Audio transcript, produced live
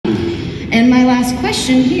And my last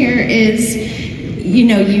question here is, you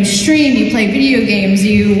know, you stream, you play video games,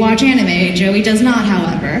 you watch anime. Joey does not,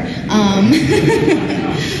 however.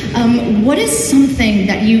 What is something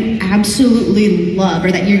that you absolutely love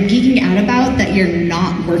or that you're geeking out about that you're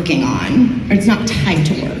not working on, or it's not tied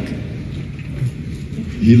to work?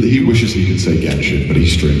 He wishes he could say Genshin, but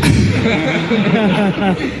he's streaming.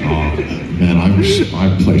 Man,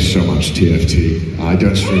 I play so much TFT. I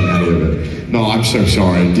don't stream any of it. No, I'm so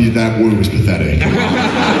sorry. That woo was pathetic.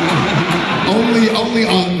 Only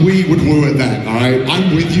we would woo at that, all right?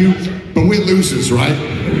 I'm with you, but we're losers, right?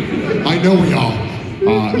 I know we are.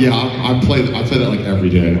 Yeah, I play that like every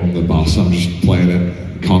day on the bus. I'm just playing it.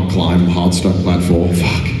 Can't climb hardstone platform.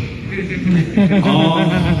 Fuck.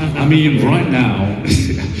 I mean, right now,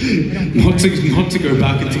 not to go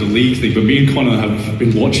back into the league thing, but me and Connor have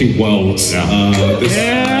been watching Worlds.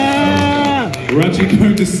 We're actually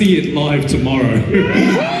going to see it live tomorrow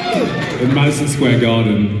in Madison Square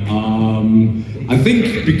Garden. I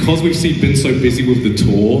think because we've been so busy with the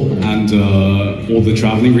tour and all the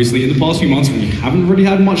traveling recently, in the past few months, we haven't really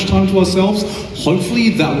had much time to ourselves. Hopefully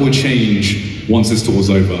that will change once this tour's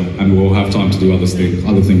over and we'll have time to do other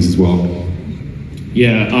things as well.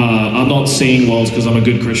 Yeah, I'm not seeing Worlds because I'm a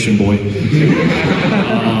good Christian boy.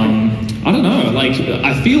 I don't know, like,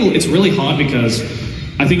 I feel it's really hard because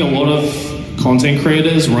I think a lot of content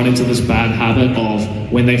creators run into this bad habit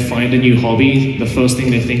of when they find a new hobby, the first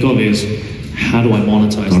thing they think of is, how do I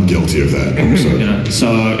monetize it? I'm guilty of that. I'm sorry. Yeah,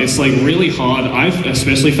 so it's like really hard. I've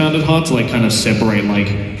especially found it hard to like kind of separate like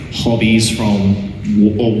hobbies from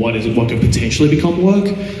or what could potentially become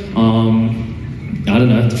work. I don't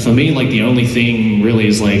know. For me, like the only thing really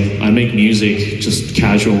is like I make music just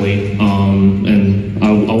casually, and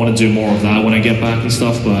I want to do more of that when I get back and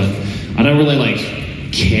stuff. But I don't really like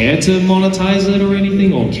care to monetize it or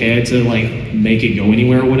anything, or care to like make it go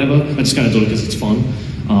anywhere or whatever. I just kind of do it because it's fun.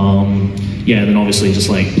 Yeah, and then obviously just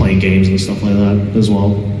like playing games and stuff like that as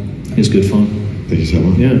well is good fun. Thank you so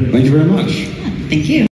much. Yeah. Thank you very much. Thank you.